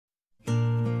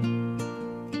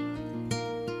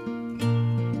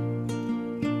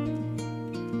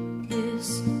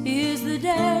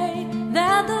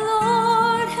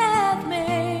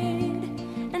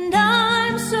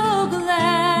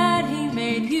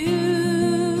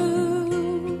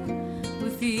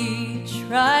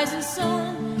rising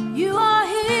sun. You are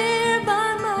here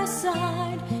by my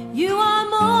side. You are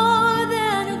more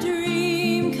than a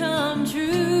dream come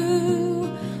true.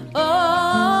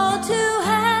 Oh, to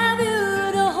have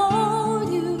you, to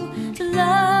hold you, to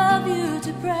love you,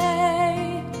 to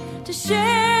pray, to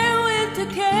share with, to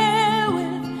care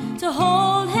with, to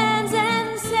hold hands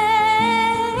and say,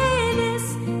 this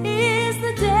is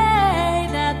the day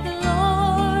that the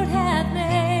Lord hath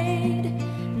made,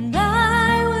 and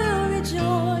I will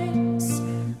rejoice,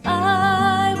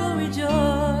 I will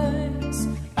rejoice,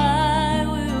 I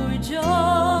will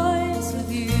rejoice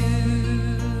with you.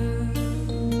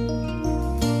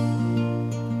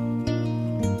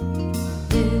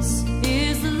 This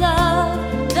is the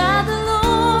love that the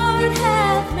Lord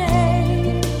hath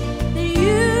made, that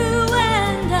you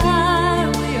and I,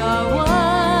 we are one.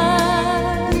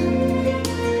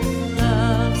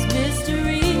 Love's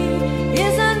mystery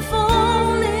is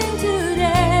unfolding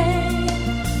today,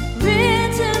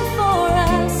 written for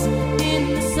us in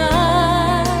the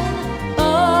sun.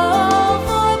 Oh,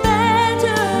 for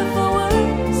better, for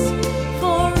worse,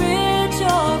 for rich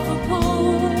or for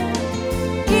poor,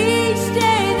 each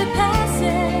day that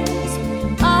passes,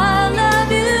 I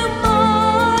love you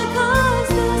more, 'cause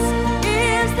this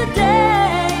is the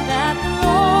day that the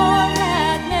Lord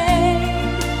hath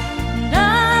made, and I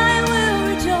will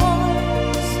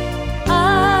rejoice, I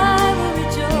will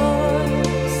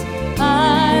rejoice, I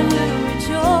will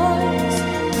rejoice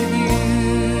with you.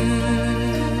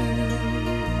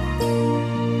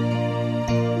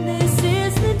 This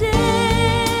is the day,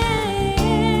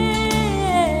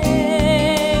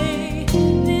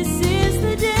 this is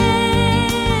the day,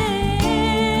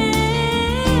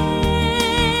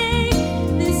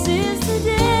 this is the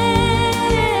day,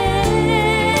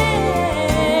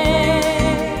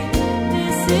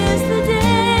 this is the day.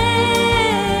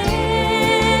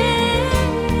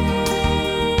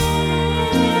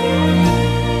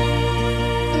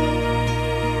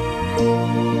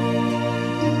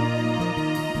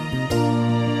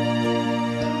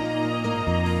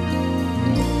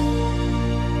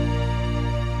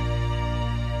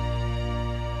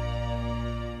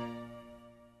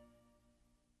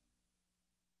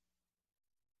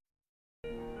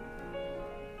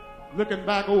 Looking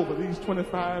back over these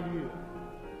 25 years,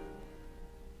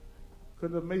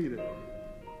 couldn't have made it.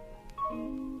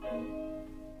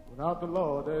 Without the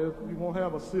Lord, we won't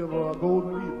have a silver or a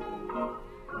golden eagle.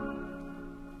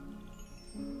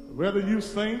 Whether you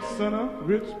saint, sinner,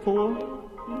 rich, poor,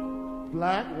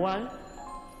 black, white,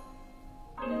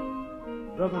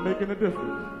 doesn't make any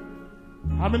difference.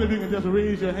 How many of you can just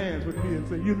raise your hands with me and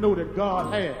say, you know that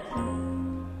God has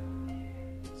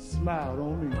smiled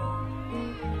on me?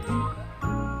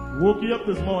 Woke you up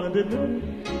this morning, didn't you?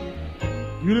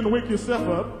 You didn't wake yourself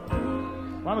up.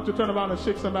 Why don't you turn around and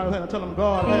shake somebody's hand and tell them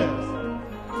God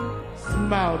has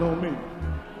smiled on me?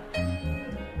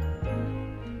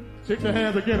 Shake their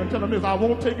hands again and tell them this, I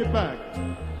won't take it back.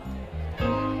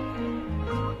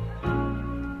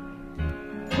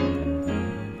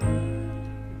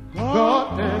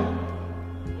 God has,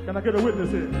 can I get a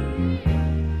witness here?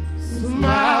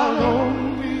 Smiled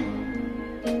on me.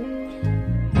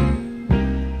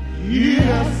 He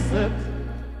has set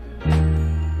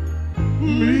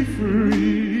me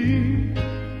free.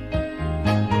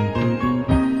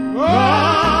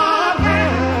 God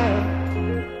has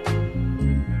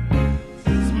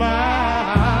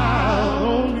smiled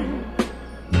on me.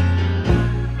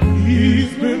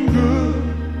 He's been good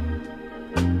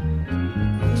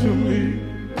to me.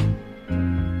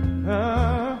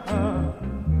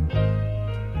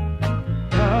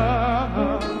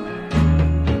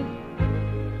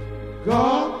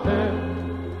 God has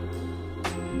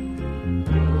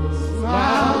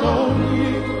smiled on me.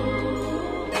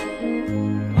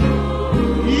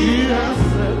 He has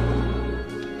set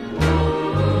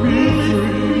me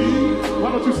free. Why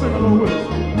don't you sing along with us?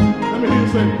 Let me hear you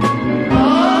sing.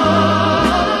 God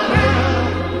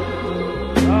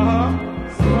has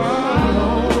smiled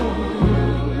on me.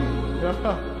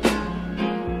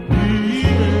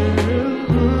 He's been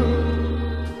good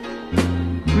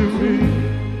to me.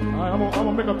 I'm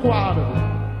gonna make a choir of it.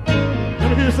 Let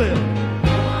me hear you say it.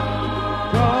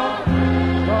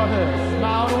 God has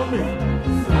smiled on me.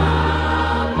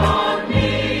 Smiled on me.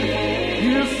 He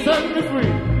has set me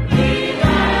free. He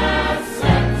has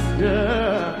set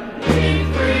Yeah. me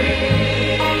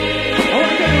free. I want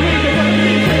to get a reason what it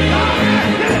means. Say, God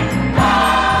has did it.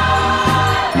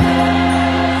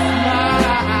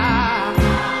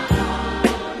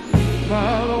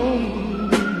 Smile on me.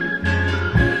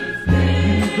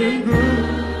 He's been good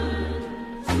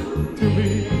to me.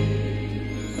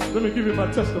 Let me give you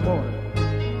my testimony.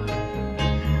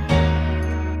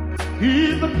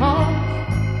 He's the cause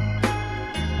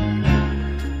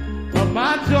of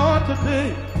my joy today.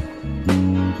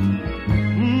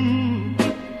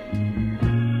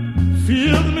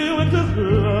 Fills me with His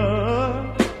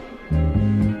love.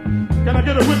 Can I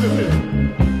get a witness here?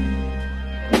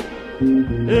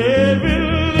 Every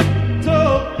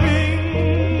little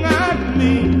thing I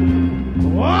need,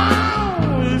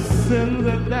 wow, He sends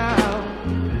it down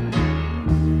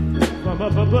from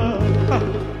up above.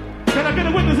 Can I get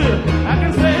a witness here? I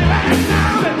can say right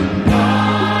now that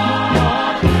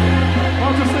why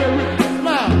don't you say it with a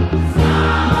smile?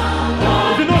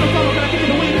 If you know the song, can I give you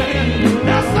the wave your hand?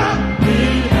 Yes, sir.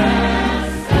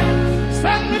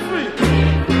 Set me free.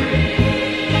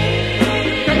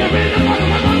 Can you read the one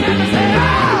more time and say, ah?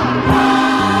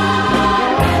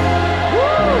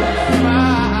 Woo!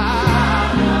 Smile.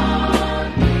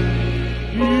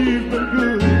 He's been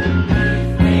good.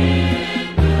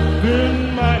 Been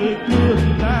mighty good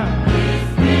now.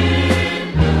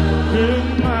 Been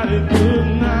mighty good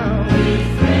now.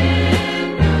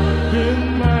 Been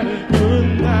mighty good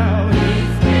now.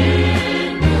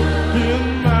 Been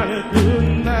mighty good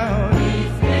now.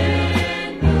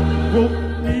 Woke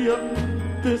me up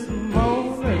this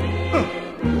morning,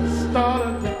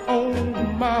 started on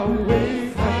my way.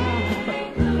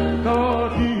 God,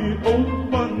 He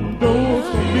opened doors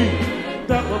for me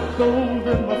that were closed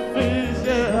in my face.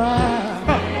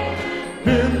 Yeah,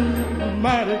 been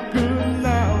mighty good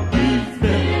now. He's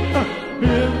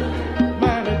been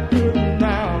mighty good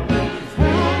now.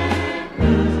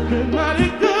 He's been mighty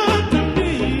good to me.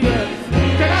 Yeah.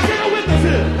 Can I get a witness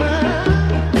here?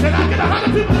 Can I get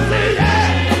 100 people to say yeah?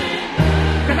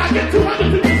 Can I get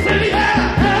 200 people to say yeah?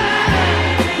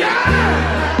 Yeah.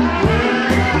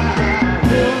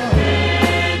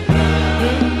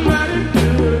 Been mighty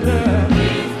good.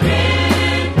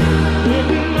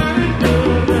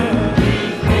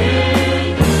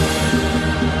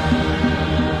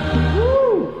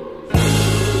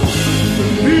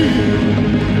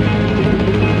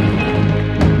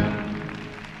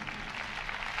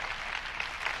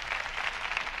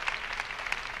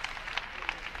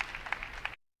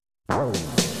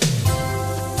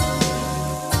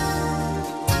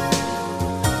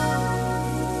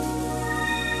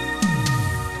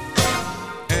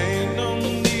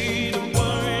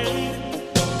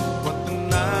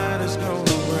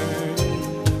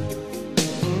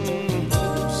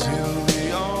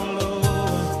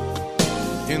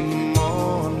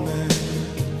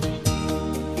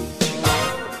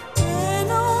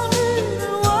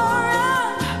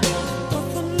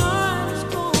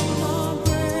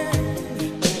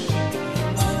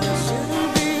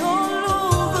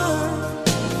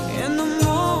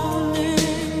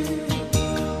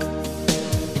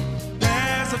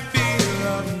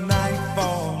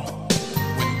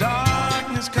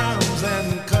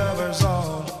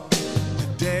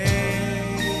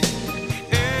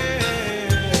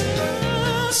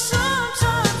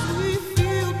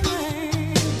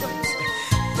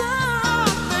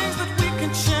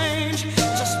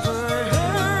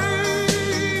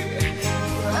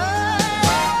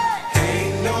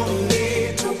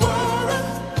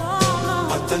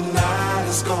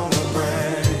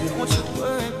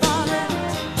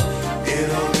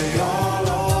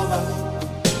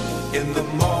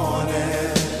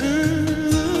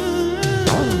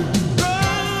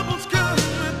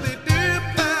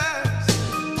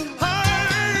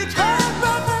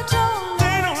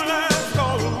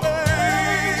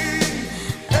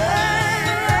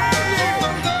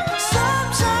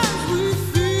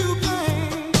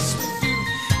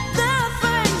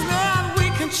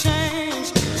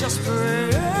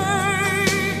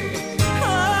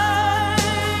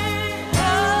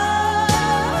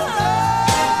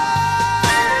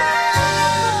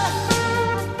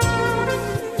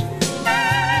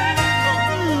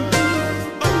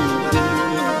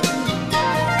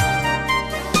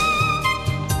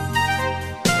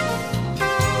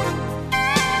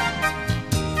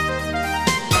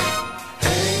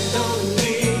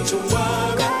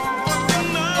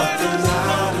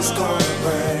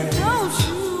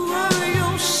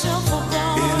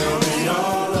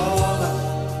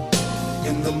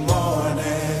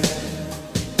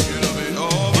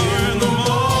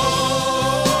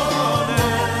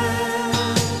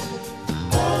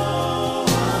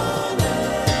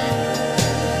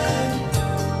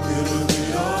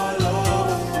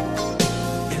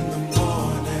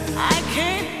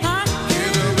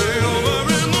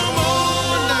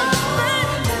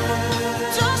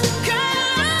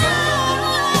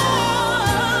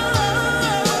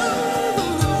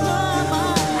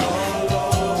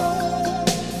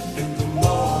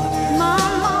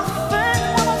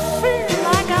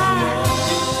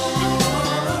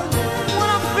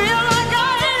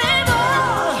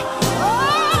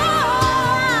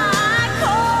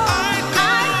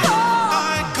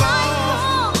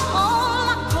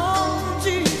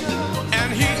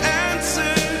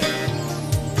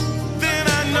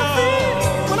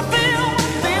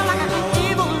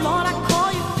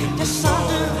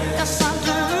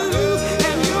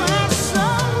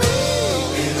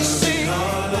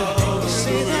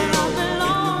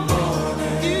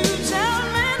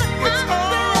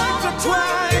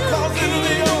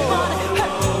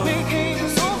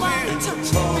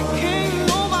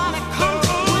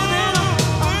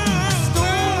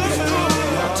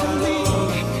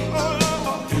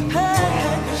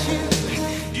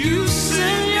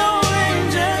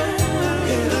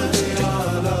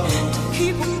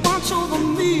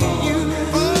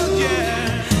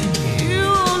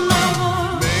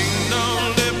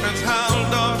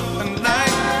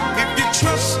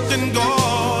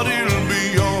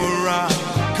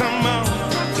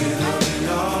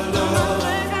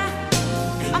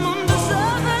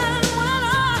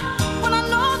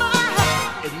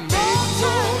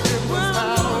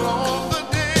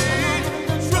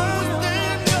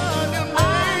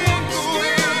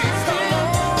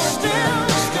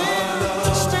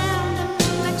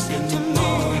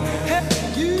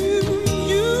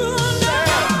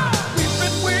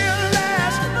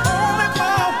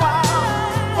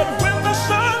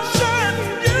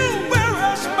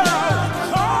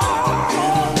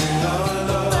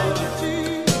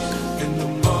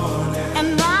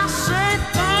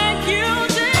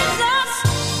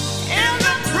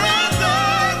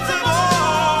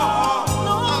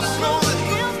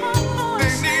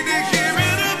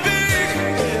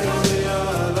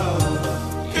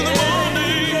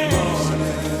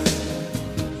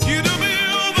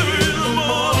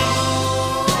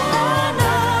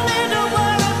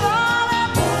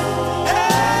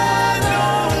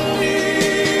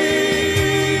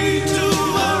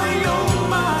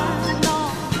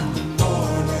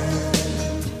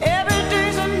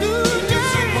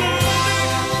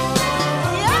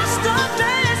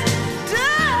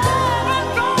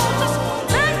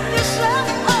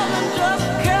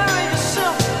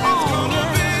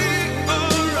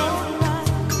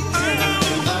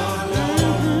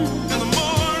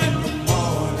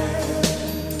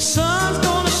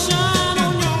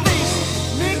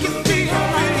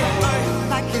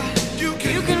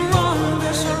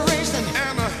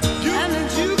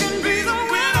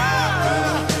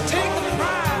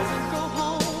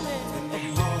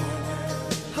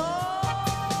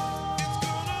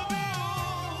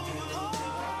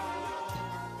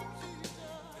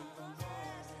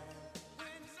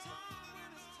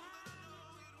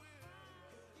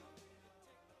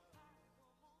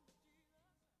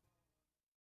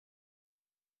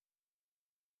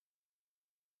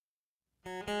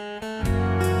 Here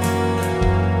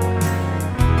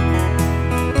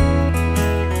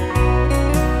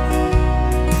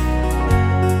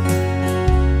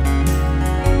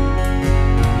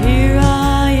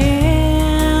I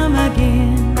am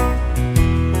again,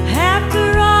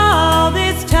 after all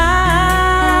this time,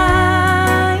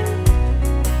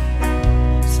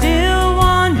 still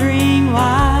wondering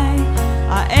why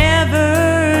I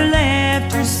ever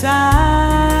left her side.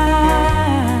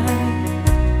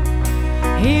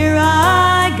 Here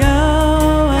I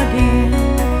go again,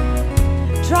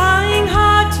 trying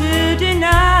hard to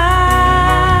deny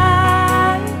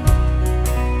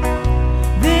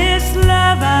this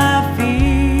love I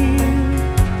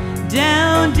feel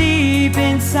down deep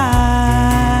inside.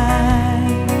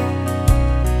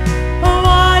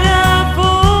 What a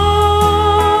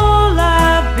fool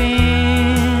I've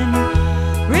been,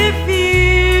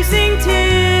 refusing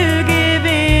to give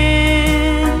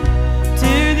in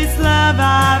to this love I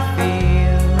feel.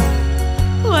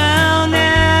 Well,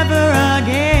 never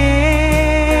again.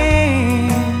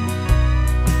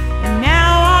 And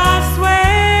now I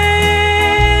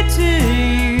swear to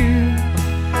you,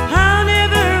 I'll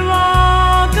never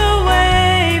walk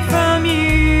away from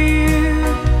you.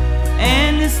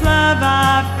 And this love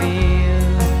I feel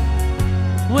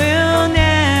will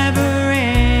never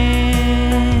end.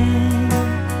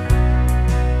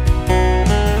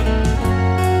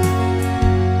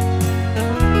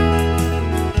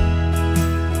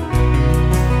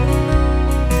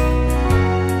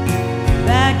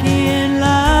 Back in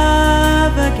love